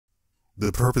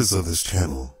The purpose of this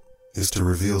channel is to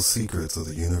reveal secrets of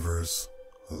the universe,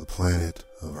 of the planet,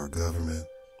 of our government,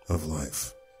 of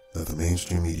life, that the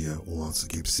mainstream media wants to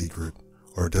keep secret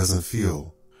or doesn't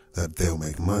feel that they'll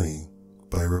make money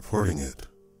by reporting it.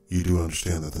 You do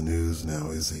understand that the news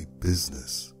now is a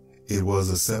business. It was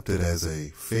accepted as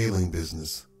a failing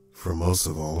business for most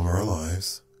of all of our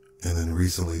lives, and then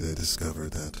recently they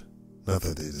discovered that, not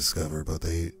that they discovered, but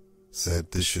they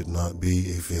said this should not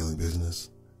be a failing business.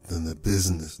 Then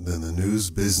the news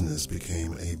business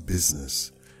became a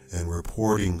business, and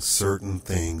reporting certain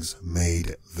things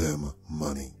made them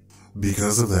money.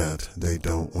 Because of that, they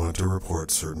don't want to report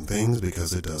certain things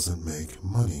because it doesn't make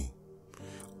money.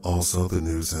 Also, the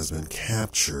news has been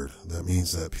captured. That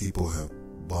means that people have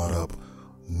bought up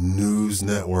news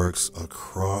networks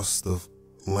across the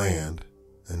land,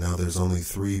 and now there's only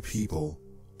 3 people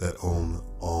that own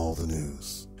all the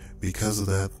news. Because of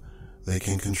that, they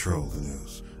can control the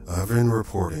news. I've been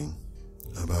reporting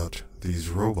about these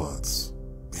robots.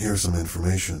 Here's some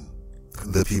information.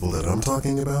 The people that I'm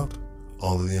talking about,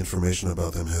 all of the information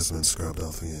about them has been scrubbed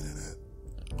off the internet.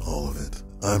 All of it.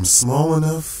 I'm small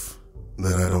enough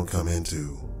that I don't come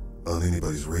into on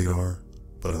anybody's radar,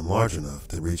 but I'm large enough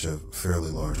to reach a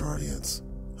fairly large audience.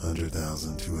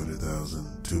 100,000,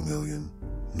 200,000, 2 million.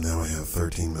 Now I have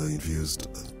 13 million views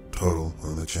total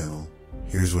on the channel.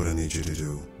 Here's what I need you to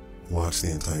do. Watch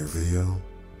the entire video.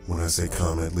 When I say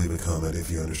comment, leave a comment if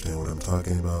you understand what I'm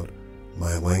talking about.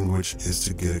 My language is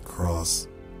to get across,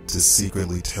 to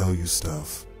secretly tell you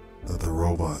stuff that the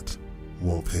robot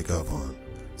won't pick up on.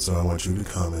 So I want you to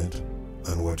comment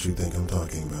on what you think I'm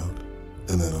talking about.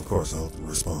 And then, of course, I'll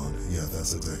respond. Yeah,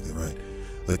 that's exactly right.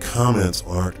 The comments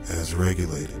aren't as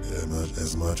regulated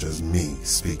as much as me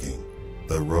speaking.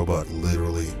 The robot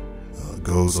literally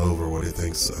goes over what it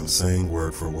thinks I'm saying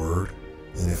word for word.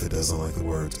 And if it doesn't like the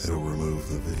words, it'll remove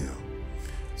the video.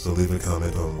 So leave a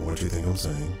comment on what you think I'm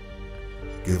saying.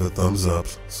 Give a thumbs up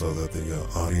so that the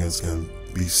audience can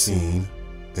be seen,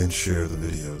 and share the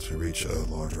video to reach a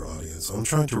larger audience. I'm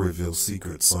trying to reveal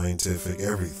secrets, scientific,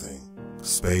 everything,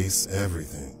 space,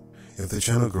 everything. If the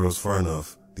channel grows far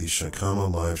enough, the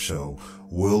Shakaama live show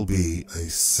will be a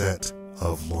set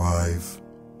of live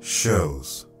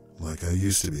shows like I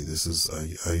used to be.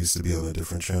 I used to be on a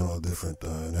different channel, a different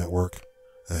network.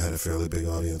 I had a fairly big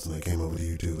audience, and I came over to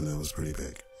YouTube, and that was pretty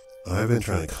big. I've been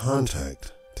trying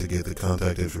to get the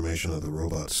contact information of the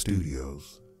robot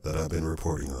studios that I've been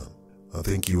reporting on. I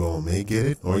think you all may get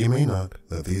it, or you may not,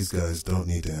 that these guys don't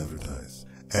need to advertise.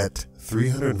 At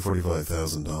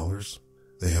 $345,000,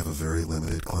 they have a very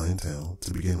limited clientele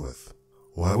to begin with.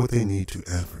 Why would they need to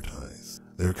advertise?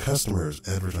 Their customers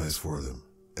advertise for them,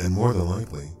 and more than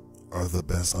likely, are the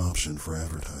best option for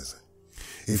advertising.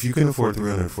 If you can afford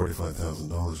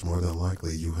 $345,000, more than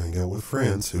likely you hang out with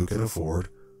friends who can afford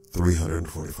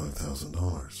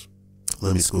 $345,000.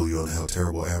 Let me school you on how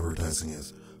terrible advertising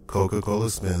is. Coca-Cola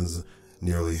spends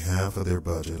nearly half of their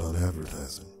budget on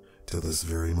advertising to this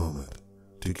very moment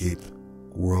to keep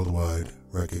worldwide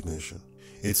recognition.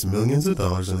 It's millions of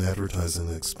dollars in advertising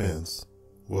expense.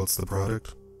 What's the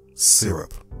product?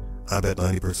 Syrup. I bet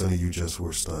 90% of you just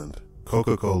were stunned.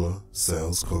 Coca-Cola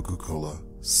sells Coca-Cola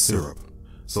syrup.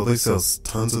 So they sell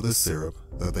tons of this syrup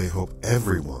that they hope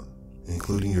everyone,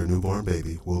 including your newborn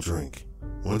baby, will drink.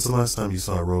 When's the last time you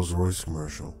saw a Rolls-Royce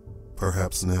commercial?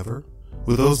 Perhaps never?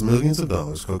 With those millions of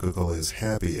dollars, Coca-Cola is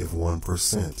happy if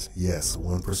 1%, yes,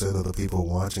 1% of the people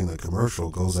watching the commercial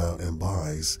goes out and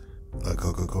buys a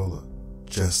Coca-Cola.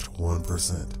 Just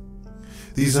 1%.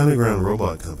 These underground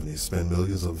robot companies spend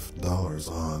millions of dollars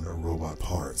on robot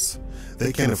parts.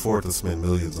 They can't afford to spend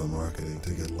millions on marketing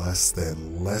to get less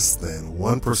than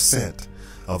 1%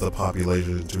 of the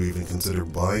population to even consider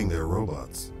buying their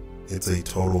robots. It's a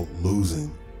total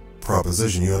losing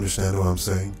proposition. You understand what I'm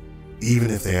saying?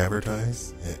 Even if they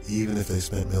advertise, and even if they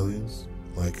spent millions,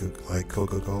 like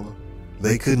Coca-Cola,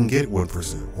 they couldn't get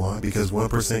 1%. Why? Because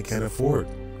 1% can't afford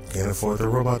the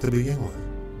robot to begin with.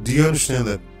 Do you understand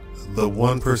that the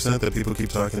 1% that people keep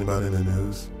talking about in the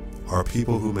news are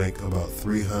people who make about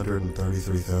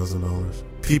 $333,000?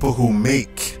 People who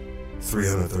make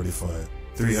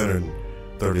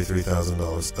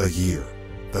 $333,000 a year.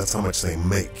 That's how much they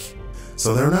make.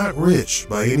 So they're not rich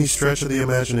by any stretch of the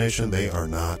imagination. They are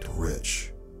not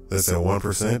rich. That's at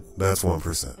 1%. That's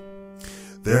 1%.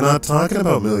 They're not talking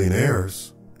about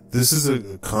millionaires. This is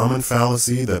a common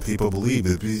fallacy that people believe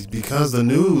because the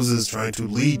news is trying to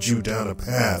lead you down a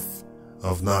path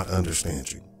of not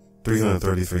understanding.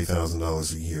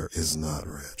 $333,000 a year is not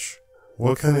rich.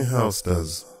 What kind of house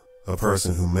does a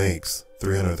person who makes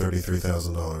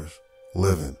 $333,000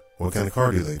 live in? What kind of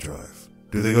car do they drive?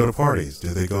 Do they go to parties? Do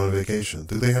they go on vacation?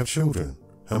 Do they have children?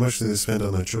 How much do they spend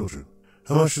on their children?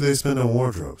 How much do they spend on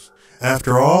wardrobes?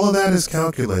 After all of that is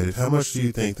calculated, how much do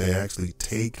you think they actually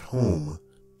take home,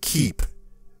 keep,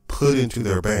 put into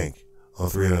their bank on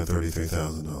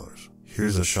 $333,000?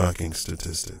 Here's a shocking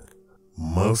statistic.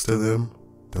 Most of them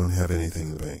don't have anything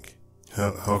in the bank.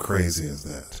 How crazy is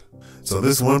that? So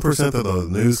this 1% that the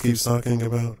news keeps talking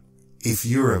about, if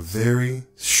you're a very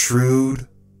shrewd,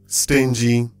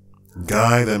 stingy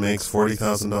guy that makes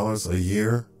 $40,000 a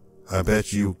year, I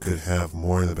bet you could have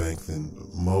more in the bank than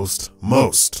most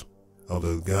of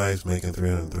the guys making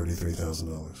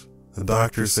 $333,000. The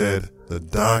doctor said the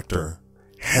doctor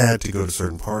had to go to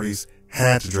certain parties,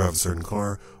 had to drive a certain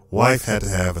car, wife had to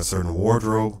have a certain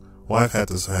wardrobe, wife had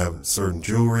to have certain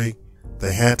jewelry,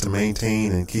 they had to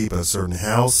maintain and keep a certain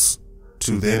house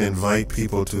to then invite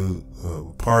people to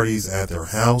parties at their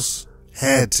house,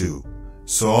 had to.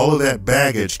 So all of that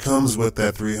baggage comes with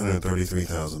that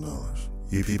 $333,000.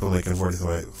 You people making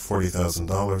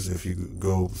 $40,000, if you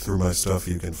go through my stuff,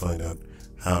 you can find out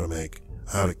how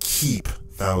to keep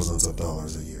thousands of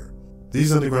dollars a year.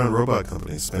 These underground robot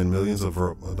companies spend millions of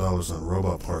dollars on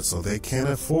robot parts, so they can't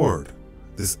afford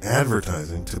this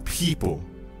advertising to people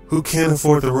who can't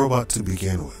afford the robot to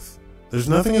begin with. There's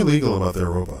nothing illegal about their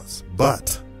robots,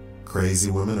 but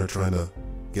crazy women are trying to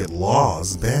get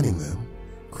laws banning them.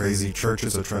 Crazy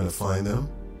churches are trying to find them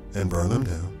and burn them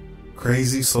down.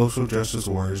 Crazy social justice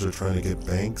warriors are trying to get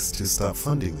banks to stop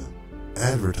funding them.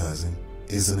 Advertising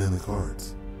isn't in the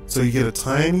cards. So you get a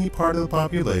tiny part of the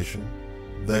population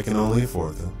that can only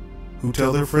afford them, who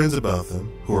tell their friends about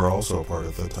them, who are also a part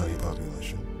of the tiny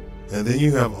population. And then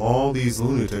you have all these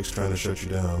lunatics trying to shut you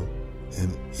down,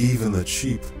 and even the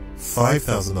cheap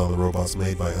 $5,000 robots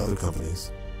made by other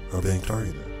companies are being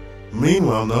targeted.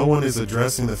 Meanwhile, no one is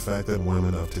addressing the fact that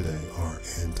women of today are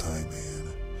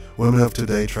anti-man. Women of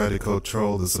today try to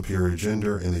control the superior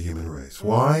gender in the human race.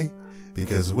 Why?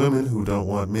 Because women who don't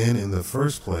want men in the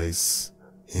first place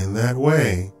in that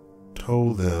way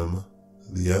told them,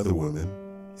 the other women,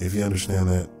 if you understand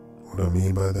that, what I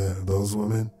mean by that, those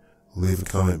women, leave a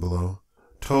comment below,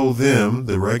 told them,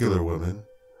 the regular women,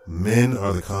 men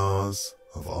are the cause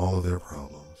of all of their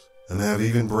problems, and have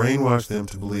even brainwashed them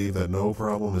to believe that no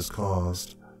problem is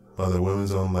caused by the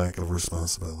women's own lack of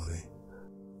responsibility.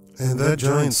 And that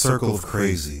giant circle of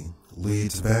crazy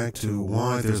leads back to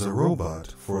why there's a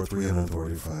robot for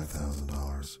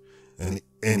 $345,000, and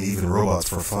even robots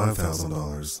for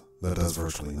 $5,000 that does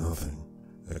virtually nothing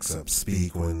except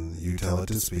speak when you tell it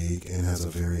to speak, and has a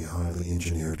very highly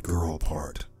engineered girl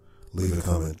part. Leave a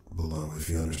comment below if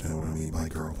you understand what I mean by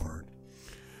girl part.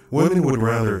 Women would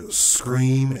rather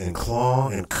scream and claw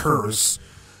and curse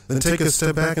than take a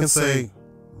step back and say,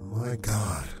 my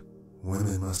God,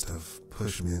 women must have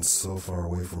pushed men so far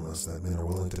away from us that men are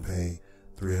willing to pay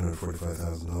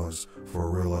 $345,000 for a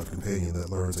real-life companion that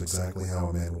learns exactly how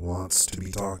a man wants to be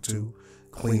talked to,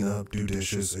 clean up, do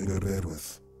dishes, and go to bed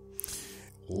with.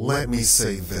 Let me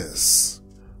say this.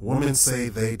 Women say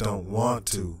they don't want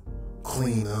to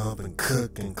clean up and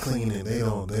cook and clean, and they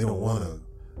don't want to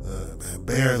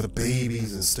bear the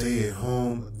babies and stay at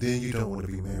home. Then you don't want to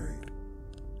be married.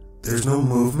 There's no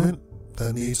movement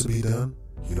that needs to be done.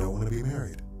 You don't want to be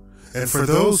married. And for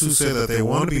those who say that they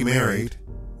want to be married,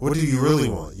 what do you really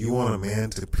want? You want a man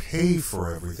to pay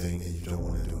for everything, and you don't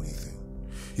want to do anything.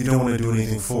 You don't want to do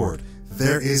anything for it.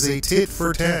 There is a tit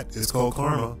for tat, it's called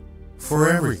karma, for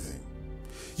everything.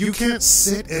 You can't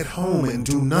sit at home and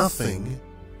do nothing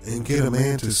and get a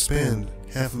man to spend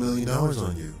 $500,000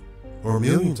 on you, or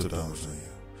millions of dollars on you,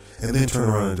 and then turn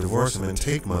around and divorce him and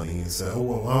take money and say, oh,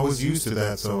 well, I was used to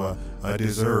that, so I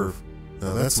deserve.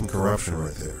 Now that's some corruption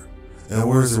right there. And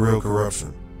where's the real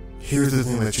corruption? Here's the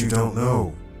thing that you don't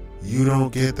know. You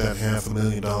don't get that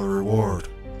 $500,000 reward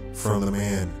from the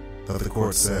man that the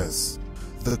court says.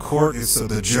 The court is, so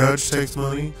the judge takes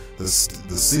money, the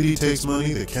city takes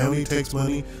money, the county takes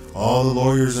money, all the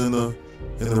lawyers in the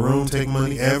room take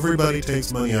money, everybody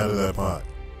takes money out of that pot.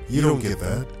 You don't get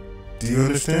that. Do you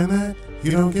understand that? You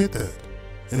don't get that.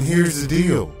 And here's the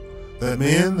deal. That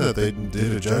man that they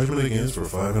did a judgment against for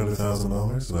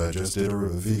 $500,000, and I just did a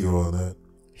video on that,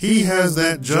 he has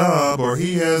that job, or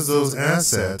he has those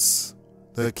assets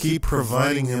that keep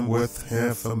providing him with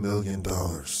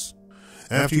 $500,000.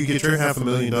 After you get your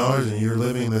 $500,000 and you're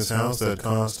living in this house that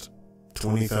costs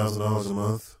 $20,000 a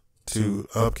month to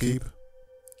upkeep,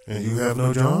 and you have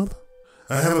no job?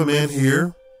 I have a man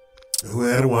here who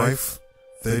had a wife.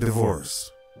 They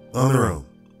divorced on their own.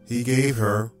 He gave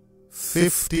her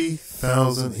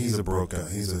 $50,000. He's a broke guy.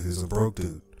 He's a broke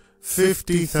dude.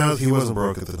 $50,000. He wasn't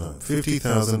broke at the time.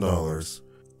 $50,000.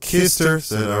 Kissed her.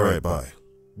 Said, "All right, bye."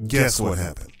 Guess what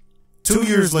happened? 2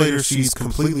 years later, she's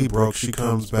completely broke. She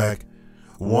comes back,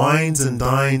 wines and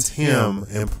dines him,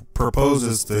 and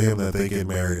proposes to him that they get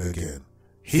married again.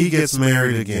 He gets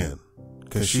married again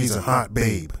because she's a hot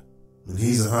babe and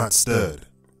he's a hot stud.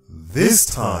 This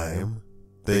time,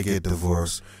 they get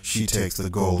divorced. She takes the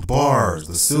gold bars,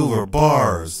 the silver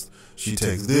bars. She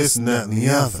takes this and that and the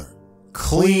other.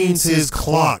 Cleans his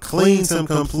clock, cleans him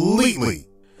completely.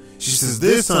 She says,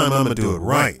 this time I'm going to do it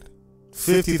right.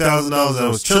 $50,000 that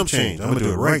was chump change. I'm going to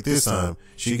do it right this time.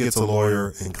 She gets a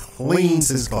lawyer and cleans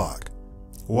his clock.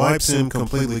 Wipes him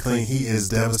completely clean. He is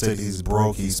devastated. He's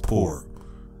broke. He's poor.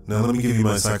 Now let me give you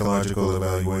my psychological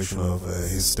evaluation of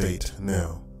his state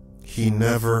now. He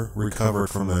never recovered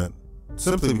from that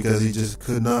simply because he just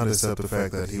could not accept the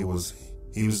fact that he was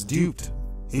duped.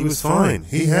 He was fine.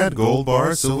 He had gold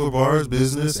bars, silver bars,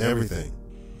 business, everything.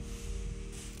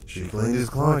 She cleaned his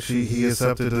clock. He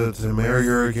accepted to marry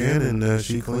her again, and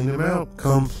she cleaned him out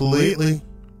completely.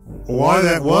 Why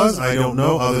that was, I don't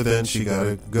know, other than she got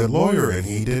a good lawyer, and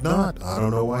he did not. I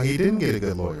don't know why he didn't get a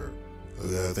good lawyer.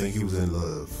 I think he was in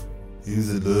love. He was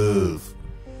in love.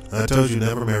 I told you,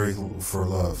 never marry for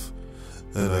love.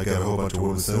 And I got a whole bunch of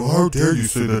women saying, oh, how dare you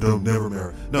say that, don't never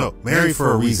marry. No, marry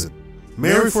for a reason.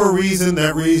 Marry for a reason.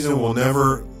 That reason will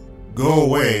never go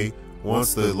away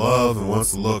once the love and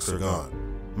once the looks are gone.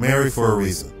 Marry for a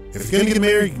reason. If you're going to get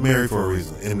married, marry for a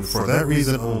reason. And for that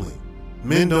reason only.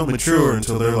 Men don't mature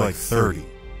until they're like 30.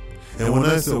 And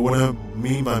what I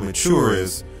mean by mature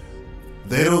is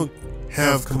they don't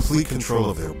have complete control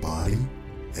of their body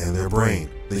and their brain.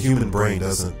 The human brain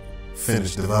doesn't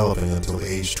finish developing until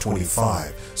age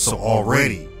 25. So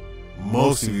already,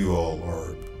 most of you all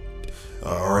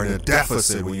are in a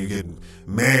deficit when you get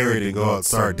married and go out and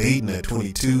start dating at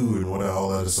 22 and all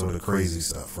that sort of crazy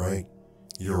stuff, right?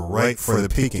 You're ripe for the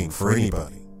picking for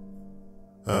anybody.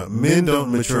 Men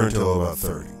don't mature until about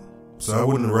 30. So I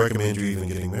wouldn't recommend you even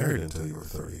getting married until you were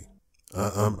 30.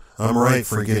 I'm right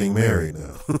for getting married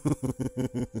now.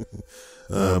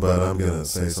 But I'm going to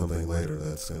say something later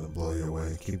that's going to blow you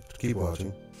away. Keep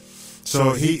watching.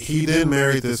 So he did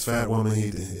marry this fat woman,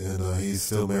 and he's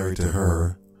still married to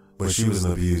her, but she was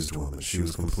an abused woman. She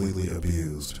was completely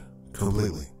abused.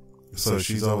 Completely. So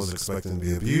she's always expecting to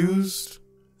be abused,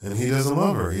 and he doesn't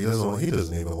love her. He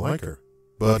doesn't even like her.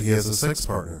 But he has a sex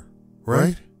partner,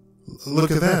 right? Look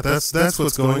at that. That's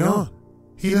what's going on.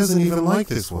 He doesn't even like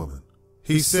this woman.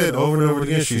 He said over and over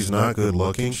again, she's not good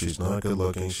looking. She's not good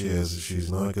looking.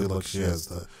 She's not good looking.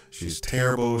 She's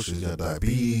terrible. She's got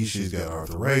diabetes. She's got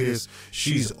arthritis.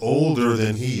 She's older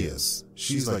than he is.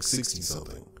 She's like 60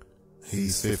 something.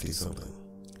 He's 50 something.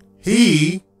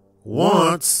 He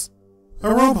wants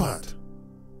a robot.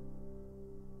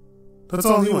 That's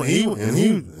all he wants.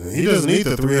 He doesn't need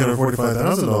the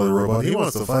 $345,000 robot. He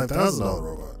wants the $5,000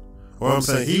 robot. Or I'm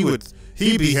saying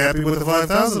he'd be happy with the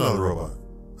 $5,000 robot.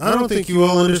 I don't think you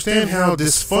all understand how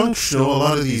dysfunctional a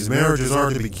lot of these marriages are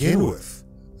to begin with.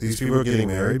 These people are getting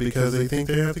married because they think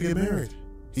they have to get married.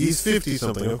 He's 50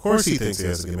 something. Of course he thinks he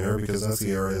has to get married because that's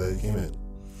the area that he came in.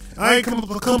 I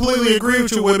completely agree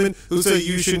with you women who say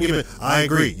you shouldn't get married. I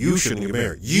agree. You shouldn't get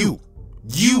married. You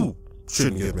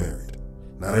shouldn't get married.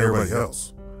 Not everybody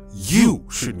else. You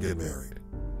shouldn't get married.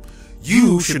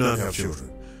 You should not have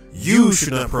children. You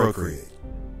should not procreate.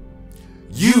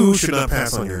 You should not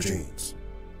pass on your genes.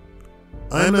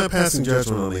 I am not passing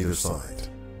judgment on either side.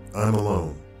 I'm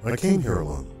alone. I came here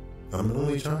alone. I'm an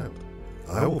only child.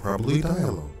 I will probably die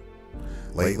alone.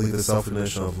 Lately, the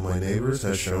selfishness of my neighbors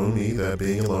has shown me that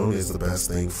being alone is the best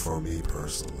thing for me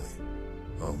personally.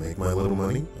 I'll make my little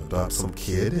money, adopt some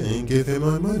kid, and give him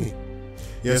my money.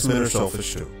 Yes, men are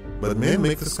selfish too, but men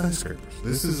make the skyscrapers.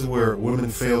 This is where women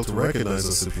fail to recognize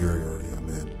the superiority of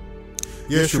men.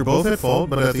 Yes, you're both at fault,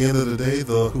 but at the end of the day,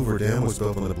 the Hoover Dam was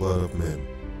built on the blood of men,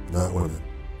 not women.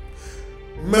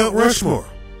 Mount Rushmore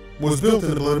was built in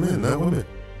the blood of men, not women.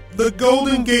 The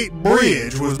Golden Gate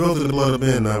Bridge was built in the blood of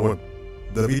men, not women.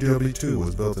 WW2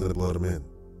 was built in the blood of men,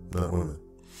 not women.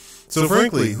 So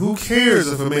frankly, who cares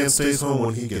if a man stays home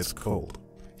when he gets cold?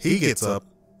 He gets up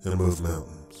and moves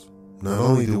mountains. Not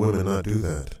only do women not do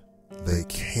that, they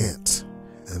can't.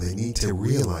 And they need to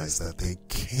realize that they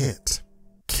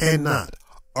cannot,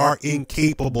 are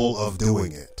incapable of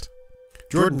doing it.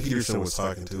 Jordan Peterson was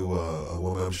talking to a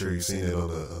woman, I'm sure you've seen it on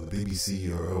the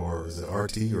BBC or is it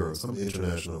RT or some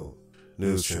international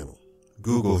news channel.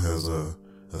 Google has,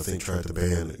 I think, tried to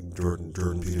ban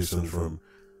Jordan Peterson from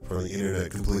the internet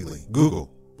completely.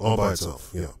 Google, all by itself,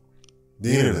 yeah.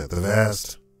 The internet, the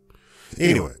vast.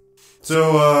 Anyway,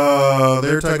 so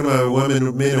they're talking about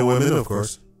men and women, of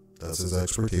course. That's his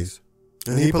expertise.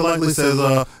 And he politely says,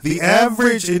 the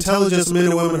average intelligence men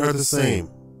and women are the same.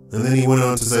 And then he went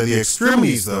on to say the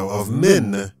extremities, though, of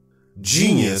men,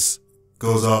 genius,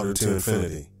 goes off into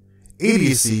infinity.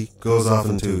 Idiocy goes off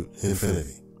into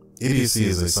infinity. Idiocy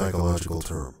is a psychological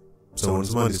term. So when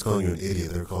somebody's calling you an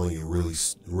idiot, they're calling you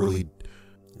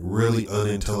really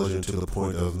unintelligent to the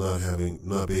point of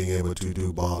not being able to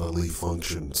do bodily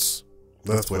functions.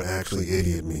 That's what actually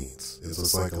idiot means. It's a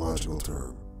psychological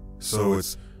term. So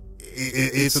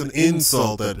it's an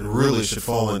insult that really should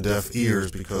fall on deaf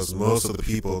ears, because most of the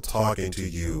people talking to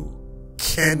you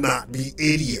cannot be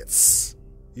idiots.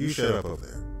 You shut up over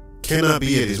there. Cannot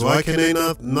be idiots. Why can they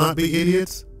not be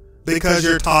idiots? Because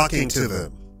you're talking to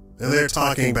them, and they're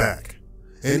talking back.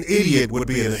 An idiot would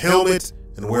be in a helmet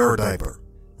and wear a diaper.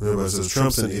 Everybody says,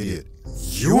 Trump's an idiot.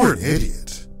 You're an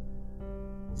idiot.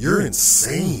 You're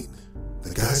insane.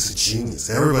 The guy's a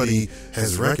genius. Everybody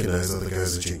has recognized that the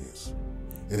guy's a genius.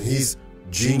 And he's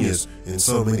genius in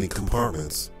so many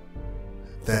compartments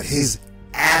that his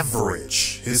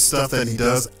average, his stuff that he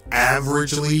does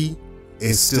averagely,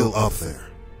 is still up there.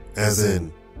 As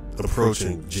in,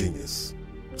 approaching genius.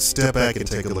 Step back and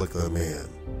take a look at the man.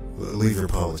 Leave your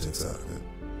politics out of it.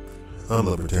 I'm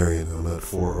libertarian. I'm not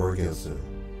for or against him.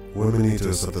 Women need to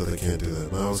accept that they can't do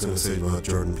that. And I was going to say about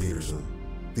Jordan Peterson.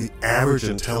 The average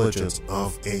intelligence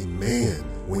of a man,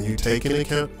 when you take into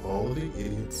account all of the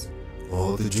idiots,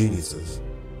 all of the geniuses,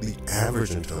 the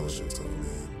average intelligence of a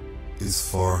man is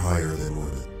far higher than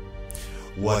women.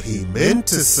 What he meant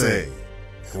to say,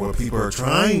 and what people are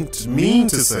trying to mean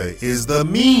to say, is the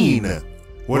mean.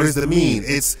 What is the mean?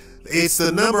 It's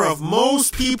the number of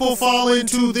most people fall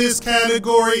into this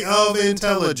category of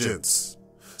intelligence.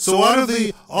 So out of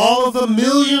all of the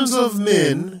millions of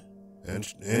men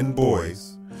and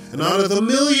boys, and out of the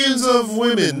millions of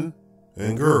women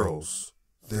and girls,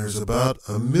 there's about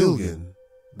 1 million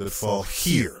that fall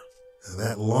here. And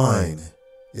that line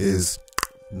is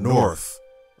north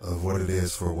of what it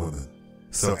is for women.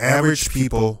 So average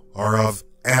people are of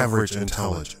average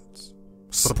intelligence.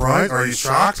 Surprised? Are you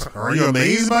shocked? Are you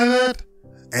amazed by that?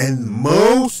 And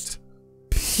most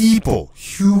people,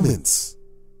 humans,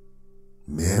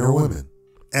 men or women,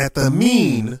 at the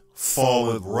mean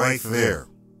fall right there.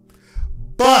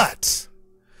 But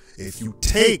if you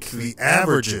take the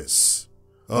averages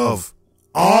of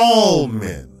all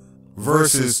men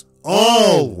versus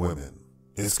all women,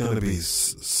 it's going to be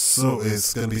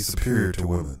superior to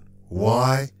women.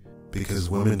 Why? Because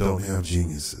women don't have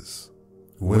geniuses.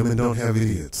 Women don't have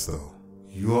idiots, though.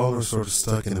 You all are sort of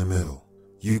stuck in the middle.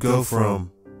 You go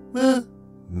from,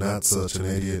 not such an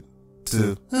idiot,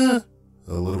 to, a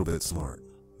little bit smart.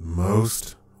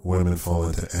 Most women fall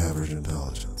into average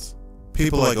intelligence.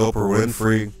 People like Oprah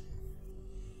Winfrey,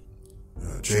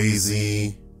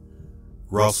 Jay-Z,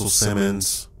 Russell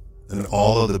Simmons, and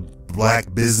all of the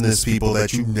black business people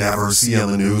that you never see on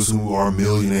the news who are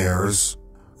millionaires,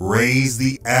 raise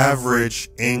the average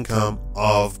income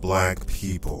of black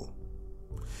people.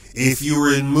 If you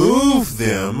remove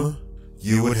them,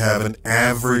 you would have an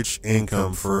average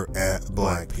income for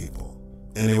black people,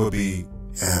 and it would be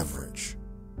average.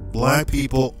 Black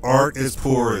people aren't as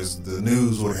poor as the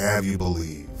news would have you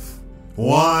believe.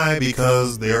 Why?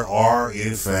 Because there are,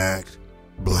 in fact,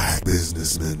 black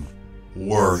businessmen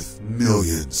worth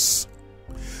millions.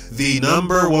 The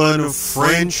number one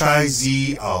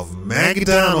franchisee of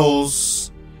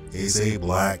McDonald's is a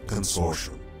black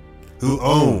consortium who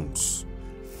owns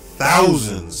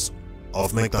thousands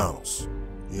of McDonald's.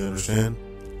 You understand?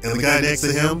 And the guy next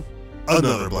to him,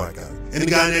 another black guy. And the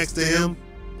guy next to him,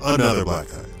 another black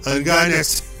guy. And the guy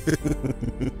next to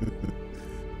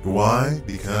Why?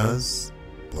 Because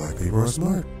black people are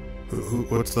smart.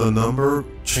 What's the number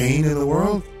chain in the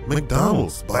world?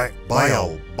 McDonald's. By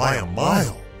a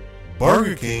mile.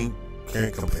 Burger King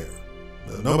can't compare.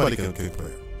 Nobody can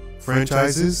compare.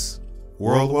 Franchises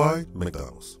worldwide,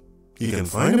 McDonald's. You can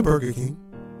find a Burger King.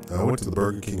 I went to the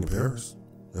Burger King in Paris.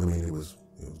 I mean, it was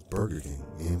Burger King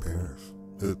in Paris.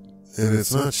 And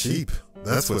it's not cheap.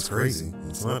 That's what's crazy.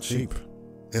 It's not cheap.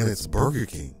 And it's Burger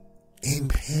King in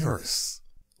Paris.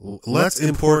 Let's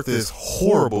import this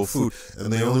horrible food.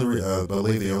 And I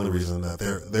believe the only reason that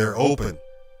they're open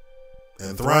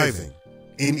and thriving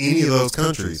in any of those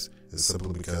countries is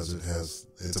simply because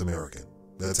it's American.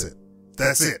 That's it.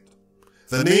 That's it.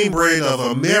 The name brand of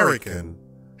American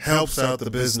helps out the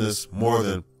business more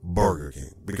than Burger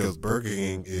King, because Burger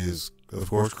King is, of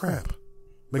course, crap.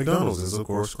 McDonald's is, of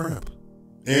course, crap.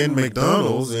 And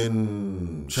McDonald's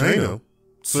in China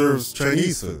serves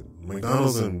Chinese food.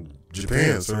 McDonald's in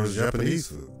Japan serves Japanese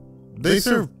food. They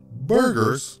serve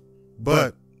burgers,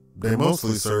 but they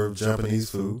mostly serve Japanese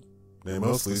food They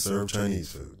mostly serve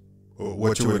Chinese food, or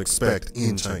what you would expect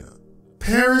in China.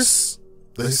 Paris,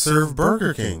 they serve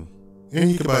Burger King, and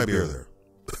you can buy beer there.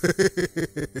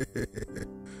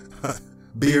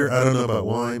 Beer, I don't know about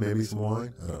wine, maybe some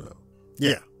wine, I don't know.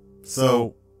 Yeah,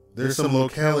 so there's some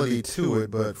locality to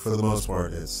it, but for the most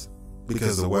part, it's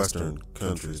because the Western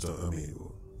countries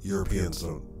Europeans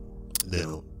they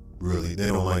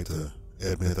don't like to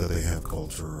admit that they have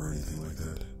culture or anything like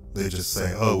that. They just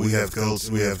say, oh, we have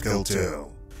culture.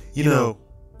 You know,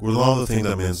 with all the things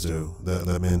that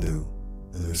men do,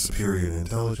 and they're superior in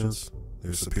intelligence,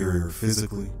 they're superior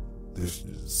physically, they're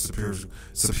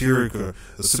superior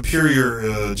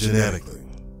genetically.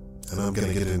 And I'm going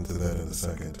to get into that in a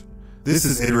second. This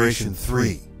is iteration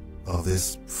 3 of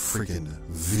this freaking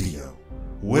video.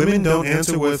 Women don't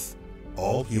answer with,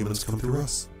 all humans come through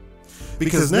us.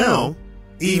 Because now,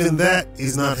 even that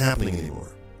is not happening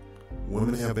anymore.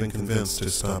 Women have been convinced to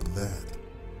stop that.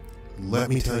 Let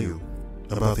me tell you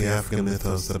about the African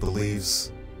mythos that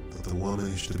believes that the woman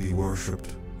is to be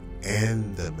worshipped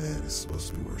and the man is supposed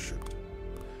to be worshipped.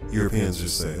 Europeans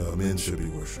just say, men should be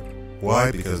worshipped.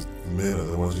 Why? Because men are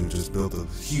the ones who just built a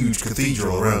huge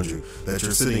cathedral around you that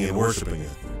you're sitting and worshiping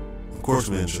at. Of course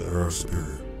men are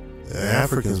superior. The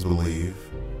Africans believe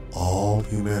all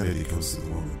humanity comes through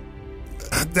the woman.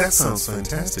 That sounds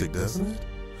fantastic, doesn't it?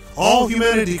 All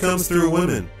humanity comes through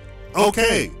women.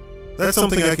 Okay, that's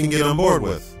something I can get on board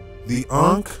with. The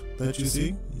Ankh that you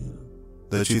see,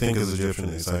 that you think is Egyptian,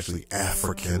 is actually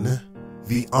African.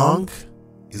 The Ankh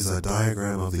is a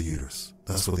diagram of the uterus.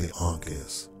 That's what the Ankh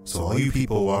is. So all you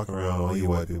people walking around, all you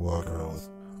white people walking around with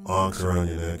Ankhs around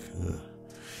your neck,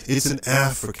 it's an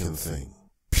African thing.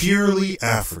 Purely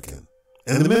African.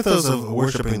 And the mythos of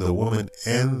worshiping the woman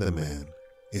and the man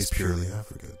is purely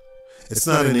African. It's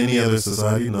not in any other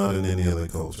society, not in any other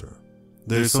culture.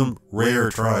 There's some rare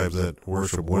tribes that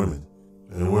worship women,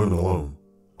 and women alone.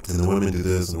 And the women do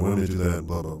this, and the women do that, and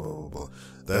blah, blah, blah, blah, blah.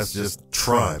 That's just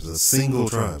tribes, that's single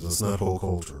tribes, that's not whole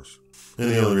cultures.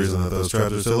 And the only reason that those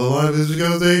tribes are still alive is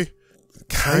because they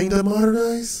kind of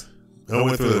modernize. I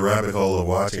went through the rabbit hole of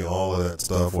watching all of that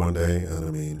stuff one day,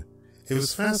 and it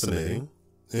was fascinating.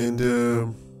 And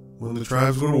when the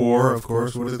tribes went to war, of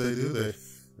course, what did they do?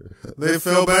 They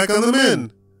fell back on the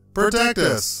men. Protect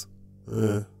us.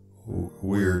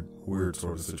 Weird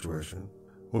sort of situation.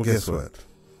 Well, guess what?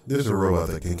 There's a robot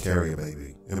that can carry a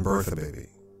baby and birth a baby,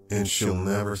 and she'll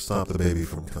never stop the baby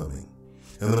from coming.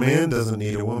 And the man doesn't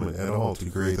need a woman at all to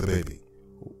create the baby.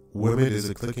 Women, is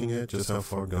it clicking at just how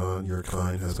far gone your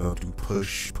kind has gone to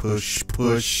push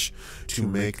to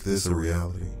make this a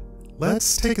reality?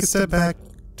 Let's take a step back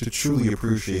to truly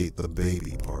appreciate the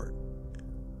baby part.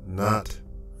 Not,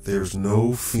 there's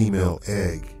no female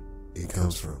egg it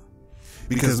comes from.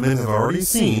 Because men have already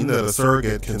seen that a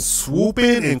surrogate can swoop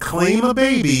in and claim a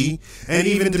baby and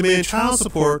even demand child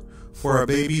support for a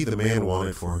baby the man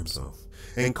wanted for himself.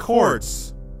 And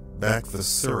courts back the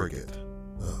surrogate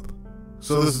up.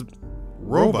 So this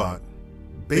robot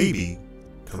baby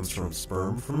comes from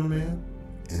sperm from a man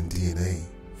and DNA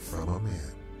from a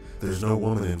man. There's no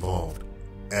woman involved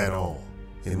at all.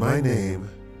 In my name,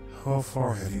 how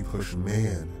far have you pushed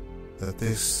man that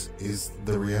this is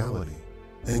the reality?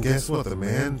 And guess what? The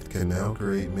man can now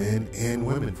create men and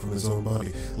women from his own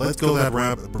body. Let's go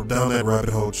down that rabbit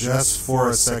hole just for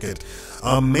a second.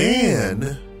 A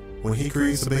man, when he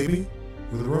creates a baby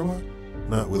with a robot,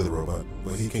 not with a robot,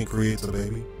 but he can create the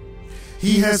baby,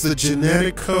 he has the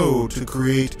genetic code to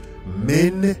create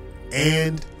men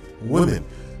and women.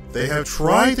 They have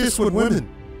tried this with women.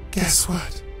 Guess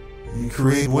what? You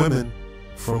create women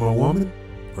from a woman,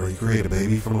 or you create a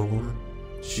baby from a woman,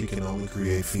 she can only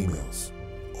create females.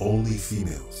 Only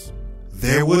females.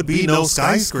 There would be no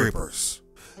skyscrapers.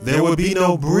 There would be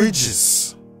no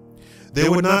bridges.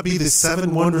 There would not be the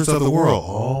 7 wonders of the world,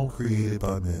 all created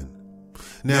by men.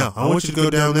 Now, I want you to go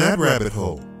down that rabbit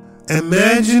hole.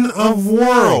 Imagine a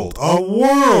world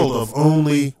of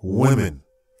only women.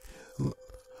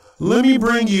 Let me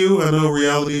bring you, I know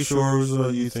reality shows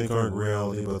you think aren't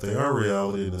reality, but they are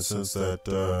reality in the sense that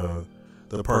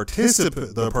the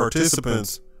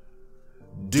participants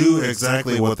do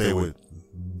exactly what they would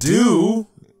do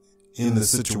in the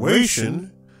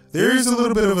situation. There is a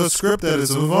little bit of a script that is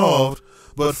involved,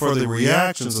 but for the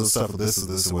reactions and stuff, this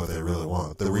is what they really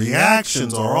want. The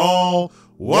reactions are all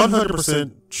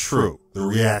 100% true. The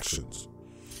reactions.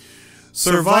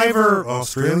 Survivor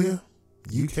Australia,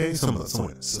 UK, somewhere.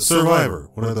 Survivor,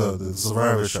 one of the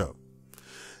Survivor show.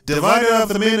 Divided up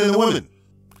the men and the women.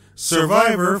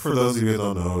 Survivor, for those of you who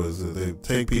don't know, is that they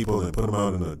take people and put them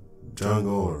out in a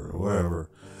jungle or whatever,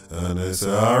 and they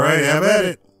say, all right, have at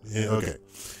it. Yeah, okay.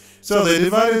 So they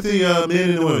divided the men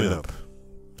and the women up.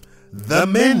 The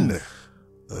men.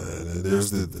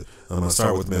 I'm going to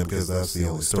start with men because that's the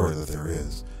only story that there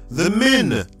is. The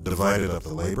men divided up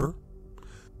the labor.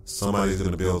 Somebody's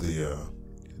going to build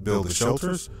the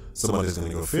shelters. Somebody's going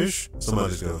to go fish.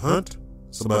 Somebody's going to hunt.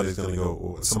 Somebody's going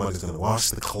to wash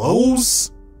the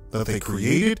clothes that they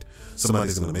created.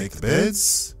 Somebody's going to make the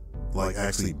beds, like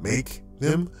actually make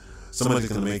them. Somebody's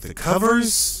going to make the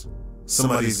covers.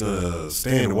 Somebody's going to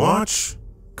stand watch.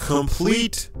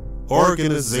 Complete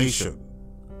organization.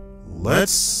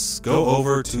 Let's go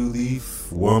over to the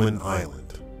woman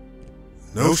island.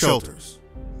 No shelters.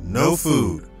 No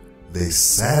food. They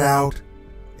sat out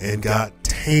and got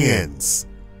tans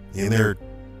in their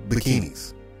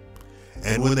bikinis.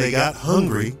 And when they got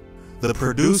hungry, the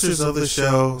producers of the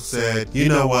show said, you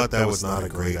know what, that was not a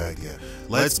great idea.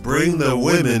 Let's bring the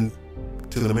women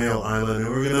to the male island and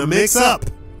we're going to mix up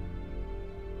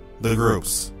the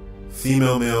groups.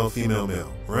 Female,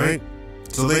 male, right?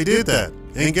 So they did that.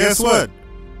 And guess what?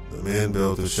 The men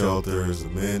built the shelters, the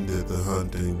men did the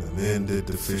hunting, the men did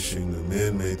the fishing, the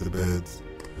men made the beds,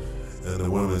 and the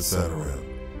women sat around.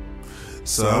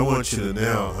 So I want you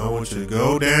to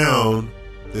go down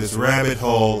this rabbit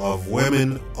hole of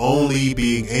women only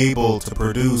being able to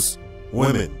produce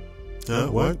women.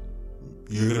 What?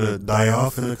 You're going to die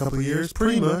off in a couple of years?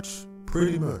 Pretty much.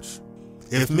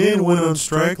 If men went on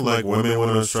strike like women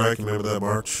went on strike, remember that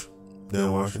march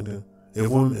down Washington? If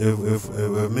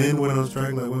men went on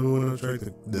strike like women went on strike,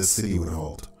 the city would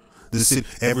halt.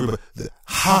 The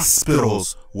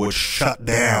hospitals would shut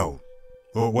down.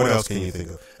 Or what else can you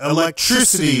think of?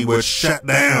 Electricity would shut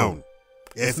down.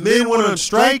 If men went on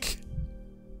strike,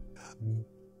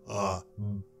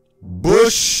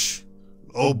 Bush,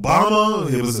 Obama,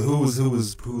 who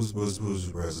was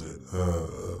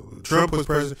president? Trump was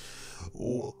president.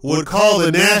 Would call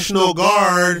the National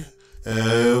Guard,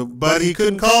 but he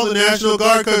couldn't call the National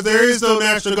Guard because there is no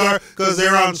National Guard because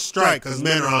they're on strike, because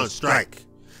men are on strike.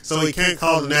 So he can't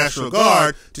call the National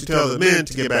Guard to tell the men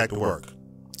to get back to work.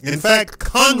 In fact,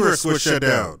 Congress was shut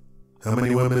down. How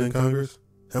many women in Congress?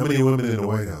 How many women in the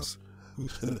White House?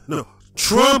 No,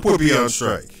 Trump would be on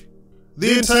strike.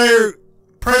 The entire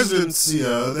presidency,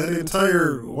 that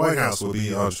entire White House would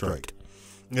be on strike.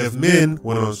 If men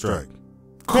went on strike.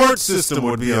 Court system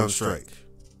would be on strike.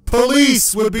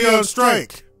 Police would be on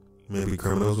strike. Maybe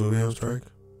criminals would be on strike?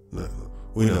 No.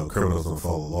 We know criminals don't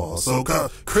follow law. So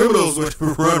criminals would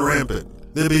run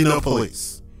rampant. There'd be no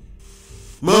police.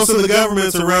 Most of the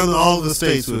governments around all of the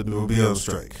states would be on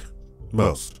strike.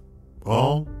 Most.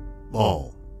 All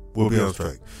will be on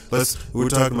strike. We're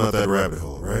talking about that rabbit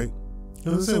hole, right?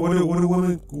 What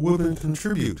do women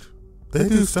contribute? They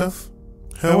do stuff.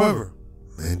 However,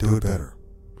 men do it better.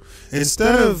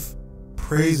 Instead of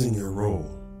praising your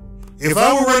role, if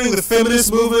I were running the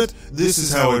feminist movement, this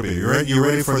is how it'd be. You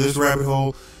ready for this rabbit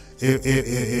hole?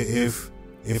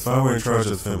 If I were in charge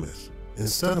of the feminists,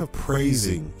 instead of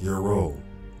praising your role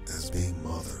as being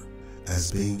mother,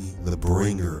 as being the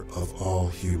bringer of all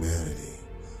humanity,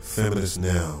 feminists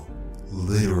now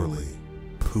literally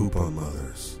poop on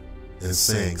mothers and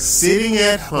saying sitting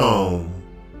at home,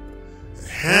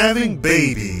 having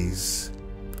babies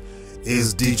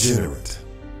is degenerate.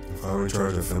 If I were in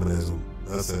charge of feminism,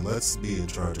 I said, let's be in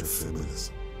charge of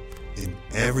feminism. In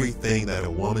everything that a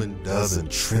woman does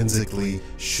intrinsically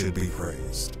should be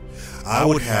praised. I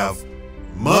would have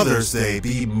Mother's Day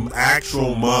be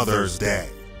actual Mother's Day.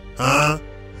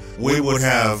 We would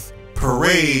have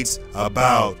parades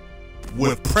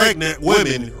with pregnant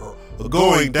women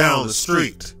going down the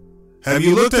street. Have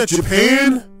you looked at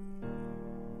Japan?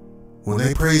 When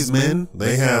they praise men,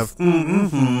 they have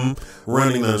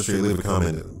running down the street. Leave a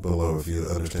comment below if you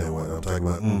understand what I'm talking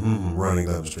about. Running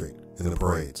down the street in the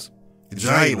parades.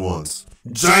 Giant ones.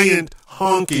 Giant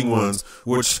honking ones,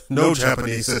 which no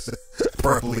Japanese has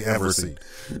probably ever seen.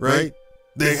 Right?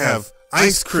 They have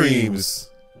ice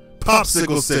creams,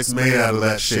 popsicle sticks made out of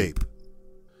that shape.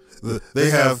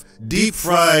 They have deep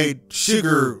fried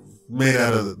sugar made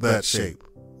out of that shape.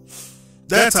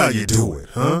 That's how you do it,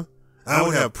 huh? I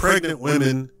would have pregnant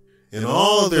women in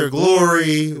all of their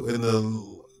glory, in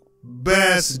the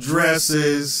best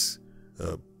dresses,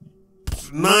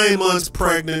 9 months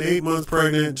pregnant, 8 months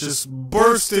pregnant, just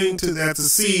bursting at the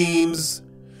seams,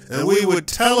 and we would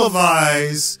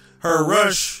televise her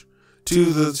rush to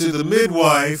the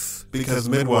midwife, because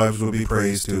midwives would be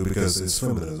praised too, because it's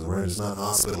feminism, right? It's not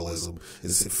hospitalism,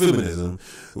 it's feminism.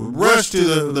 Rush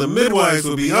to the midwives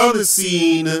would be on the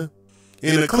scene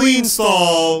in a clean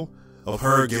stall of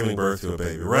her giving birth to a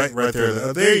baby. Right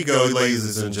there. There you go,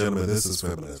 ladies and gentlemen. This is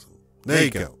feminism. There you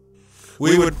go.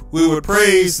 We would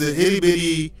praise the itty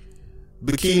bitty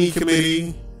Bikini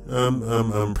Committee,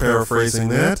 I'm paraphrasing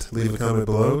that. Leave a comment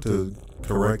below to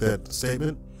correct that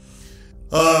statement.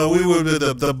 We would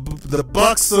the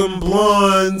buxom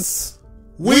blondes.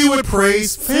 We would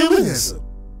praise feminism,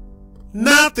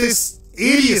 not this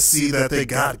idiocy that they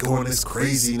got going, this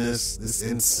craziness, this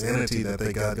insanity that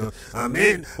they got going.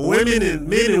 Men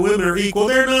and women are equal.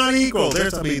 They're not equal.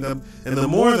 And the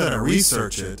more that I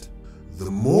research it, the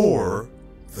more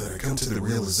that I come to the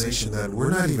realization that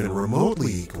we're not even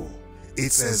remotely equal.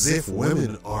 It's as if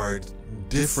women are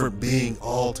different being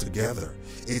altogether.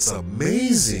 It's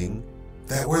amazing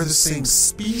that we're the same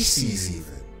species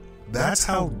even. That's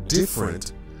how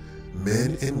different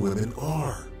men and women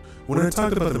are. When I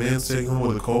talked about the man staying home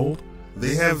with a cold,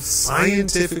 they have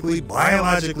scientifically,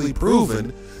 biologically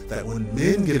proven that when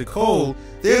men get a cold,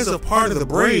 there's a part of the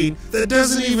brain that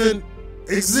doesn't even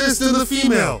exist in the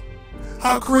female.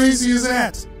 How crazy is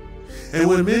that? And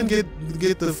when men get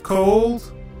the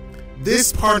cold,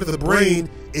 this part of the brain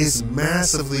is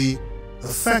massively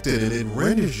affected, and it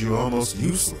renders you almost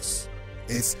useless.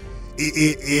 It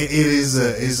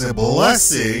is a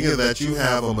blessing that you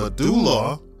have a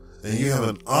medulla and you have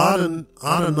an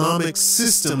autonomic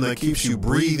system that keeps you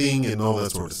breathing and all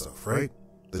that sort of stuff, right?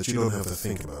 That you don't have to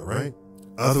think about, right?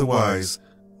 Otherwise,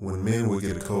 when men would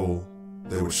get a cold,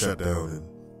 they would shut down and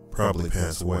probably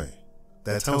pass away.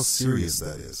 That's how serious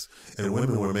that is. And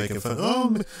women were making fun.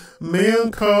 Oh,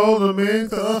 man cold,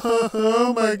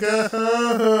 oh my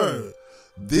God.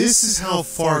 This is how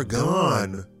far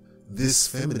gone this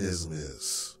feminism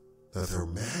is. That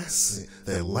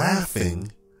they're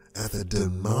laughing at the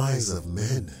demise of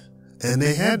men. And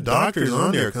they had doctors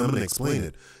on there come and explain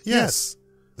it. Yes,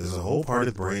 there's a whole part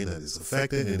of the brain that is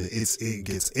affected, and it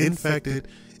gets infected,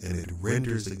 and it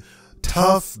renders the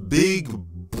tough, big,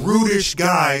 brutish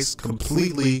guys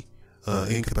completely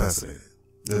incapacitated.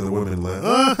 And the women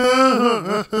laugh.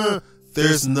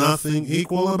 There's nothing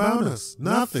equal about us.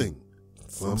 Nothing.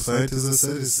 Some scientists have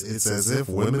said it's as if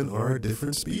women are a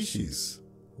different species.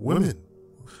 Women.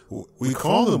 We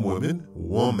call them woman,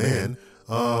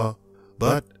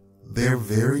 but they're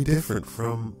very different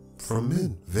from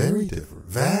men. Very different.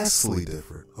 Vastly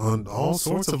different on all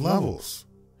sorts of levels.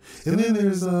 And then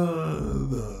there's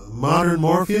the modern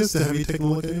Morpheus. Have you taken a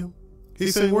look at him?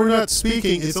 He's saying we're not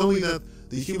speaking. It's only that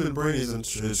the human brain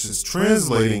is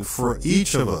translating for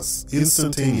each of us,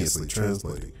 instantaneously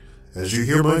translating. As you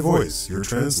hear my voice, you're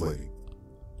translating.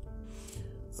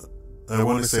 I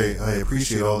want to say I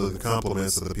appreciate all of the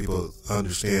compliments that the people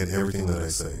understand everything that I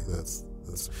say.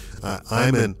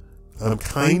 I'm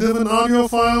kind of an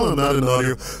audiophile. I'm not an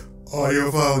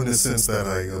audiophile in the sense that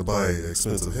I buy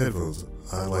expensive headphones.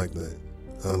 I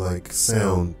like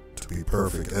sound to be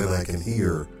perfect, and I can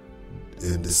hear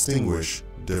and distinguish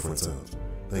different sounds.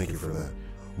 Thank you for that.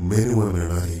 Men and women are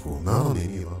not equal, not on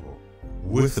any level.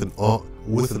 With an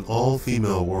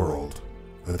all-female world,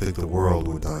 I think the world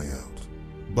would die out.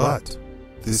 But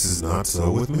this is not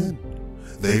so with men.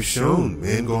 They've shown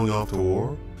men going off to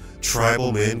war,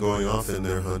 tribal men going off in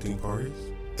their hunting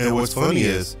parties. And what's funny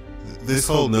is this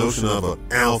whole notion of an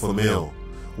alpha male.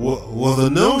 Well, the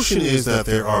notion is that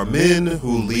there are men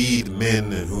who lead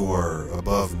men and who are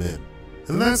above men.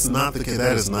 And that's not the case.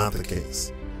 That is not the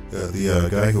case. The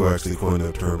guy who actually coined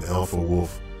the term alpha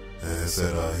wolf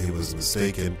said he was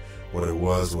mistaken. What it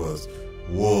was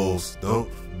wolves don't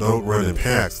run in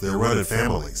packs. They're running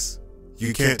families.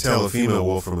 You can't tell a female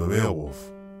wolf from a male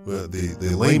wolf.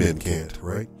 The layman can't,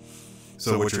 right?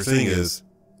 So what you're saying is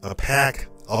a pack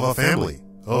of a family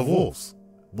of wolves.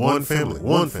 One family.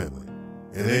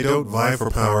 And they don't vie for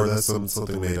power. That's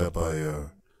something made up by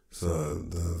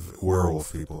the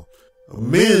werewolf people.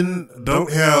 Men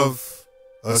don't have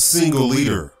a single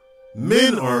leader.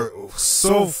 Men are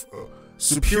so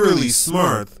superiorly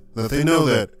smart that they know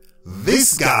that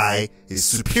this guy is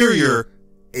superior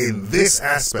in this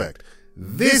aspect.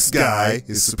 This guy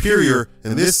is superior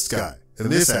in this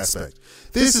aspect.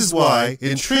 This is why,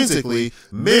 intrinsically,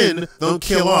 men don't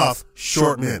kill off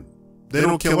short men. They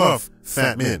don't kill off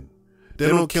fat men. They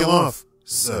don't kill off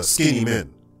skinny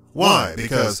men. Why?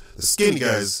 Because the skinny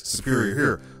guy is superior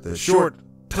here. The short,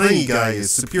 tiny guy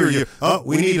is superior. Oh,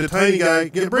 we need a tiny guy.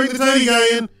 Bring the tiny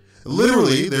guy in.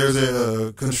 Literally, there's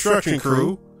a construction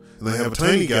crew, and they have a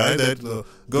tiny guy that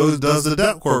does the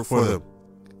ductwork for them.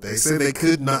 They said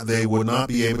they would not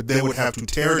be able. They would have to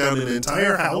tear down an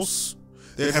entire house.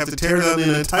 They'd have to tear down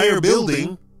an entire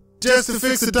building just to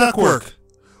fix the ductwork.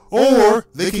 Or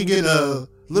they can get a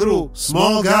little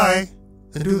small guy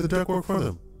and do the ductwork for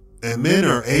them. And men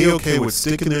are A-okay with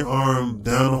sticking their arm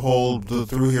down a hole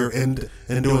through here and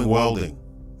doing welding,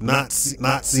 not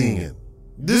seeing it.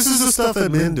 This is the stuff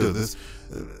that men do.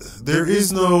 There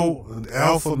is no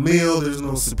alpha male. There's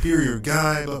no superior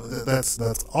guy.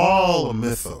 That's all a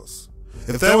mythos.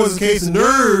 If that was the case,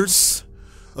 nerds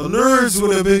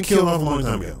would have been killed off a long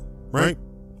time ago, right?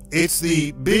 It's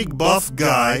the big buff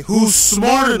guy who's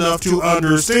smart enough to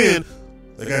understand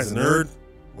that guy's a nerd.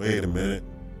 Wait a minute.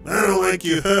 I don't like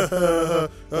you.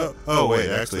 Oh, wait,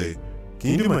 actually,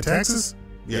 can you do my taxes?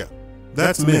 Yeah.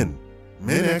 That's men.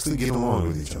 Men actually get along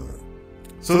with each other.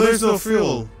 So there's no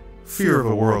fear of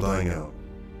a world dying out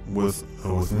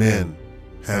with men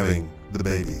having the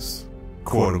babies,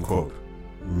 quote unquote.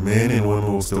 Men and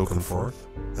women will still come forth,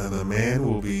 and the man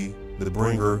will be the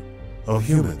bringer of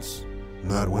humans,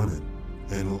 not women.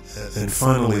 And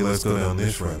finally, let's go down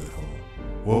this rabbit hole.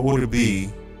 What would it be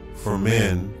for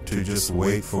men to just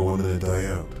wait for women to die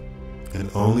out and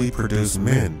only produce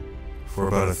men for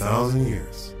about 1,000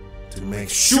 years to make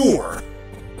sure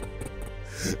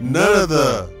none of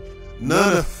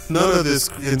this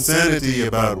insanity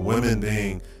about women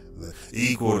being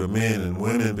equal to men and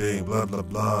women being blah blah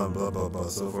blah blah blah blah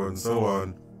so forth and so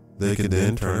on, they could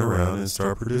then turn around and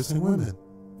start producing women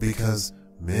because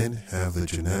men have the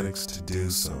genetics to do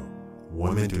so.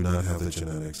 Women do not have the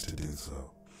genetics to do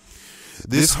so.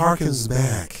 This harkens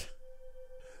back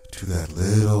to that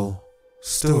little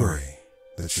story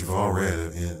that you've all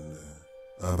read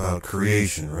about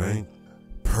creation, right?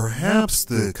 Perhaps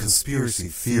the conspiracy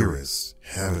theorists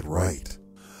have it right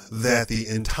that the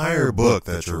entire book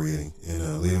that you're reading,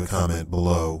 leave a comment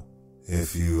below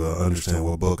if you understand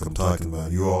what book I'm talking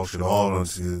about. You all should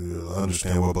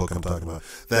understand what book I'm talking about.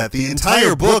 That the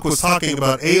entire book was talking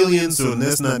about aliens doing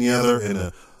this, that, and the other,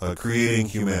 and creating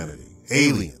humanity.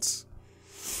 Aliens.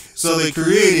 So they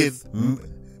created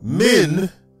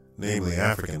men, namely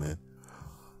African men,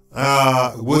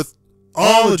 with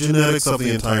all the genetics of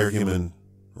the entire human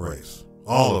race,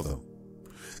 all of them,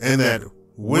 and that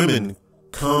women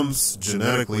comes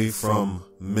genetically from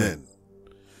men.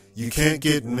 You can't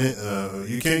get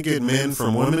men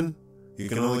from women. You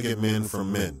can only get men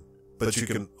from men, but you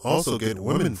can also get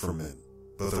women from men.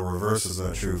 But the reverse is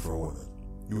not true for women.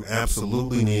 You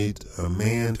absolutely need a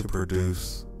man to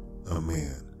produce a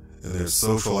man, and there's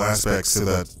social aspects to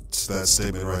that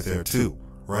statement right there too,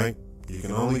 right? You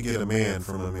can only get a man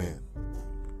from a man.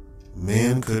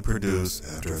 Men could produce,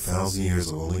 after 1,000 years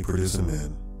of only producing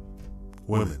men,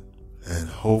 women. And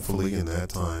hopefully in that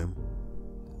time,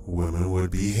 women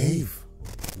would behave.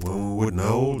 Women would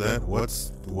know that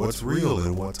what's real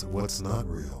and what's not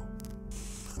real.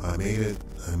 I made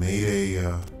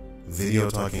a video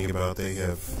talking about they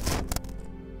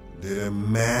did a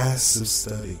massive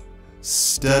study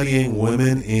studying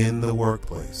women in the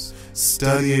workplace,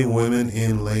 studying women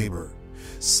in labor,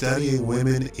 studying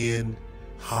women in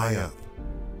high up,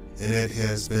 and it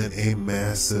has been a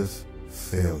massive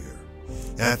failure.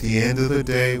 At the end of the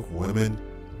day, women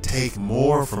take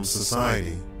more from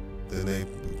society than they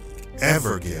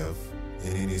ever give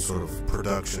in any sort of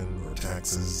production or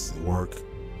taxes, work,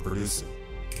 producing.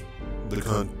 The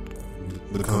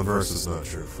converse is not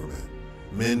true for men.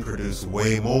 Men produce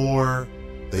way more.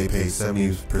 They pay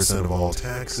 70% of all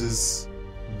taxes.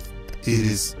 It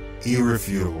is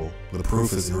irrefutable. The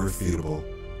proof is irrefutable.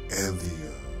 And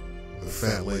the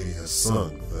fat lady has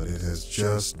sung that it has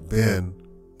just been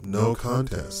no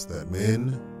contest, that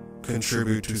men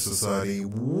contribute to society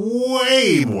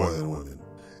way more than women.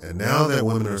 And now that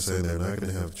women are saying they're not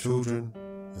going to have children,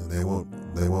 and they won't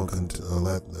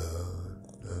let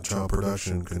child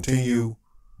production continue,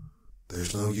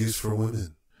 there's no use for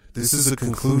women. This is a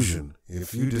conclusion.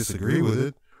 If you disagree with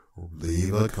it,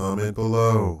 leave a comment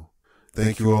below.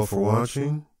 Thank you all for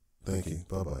watching. Thank you.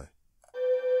 Bye-bye.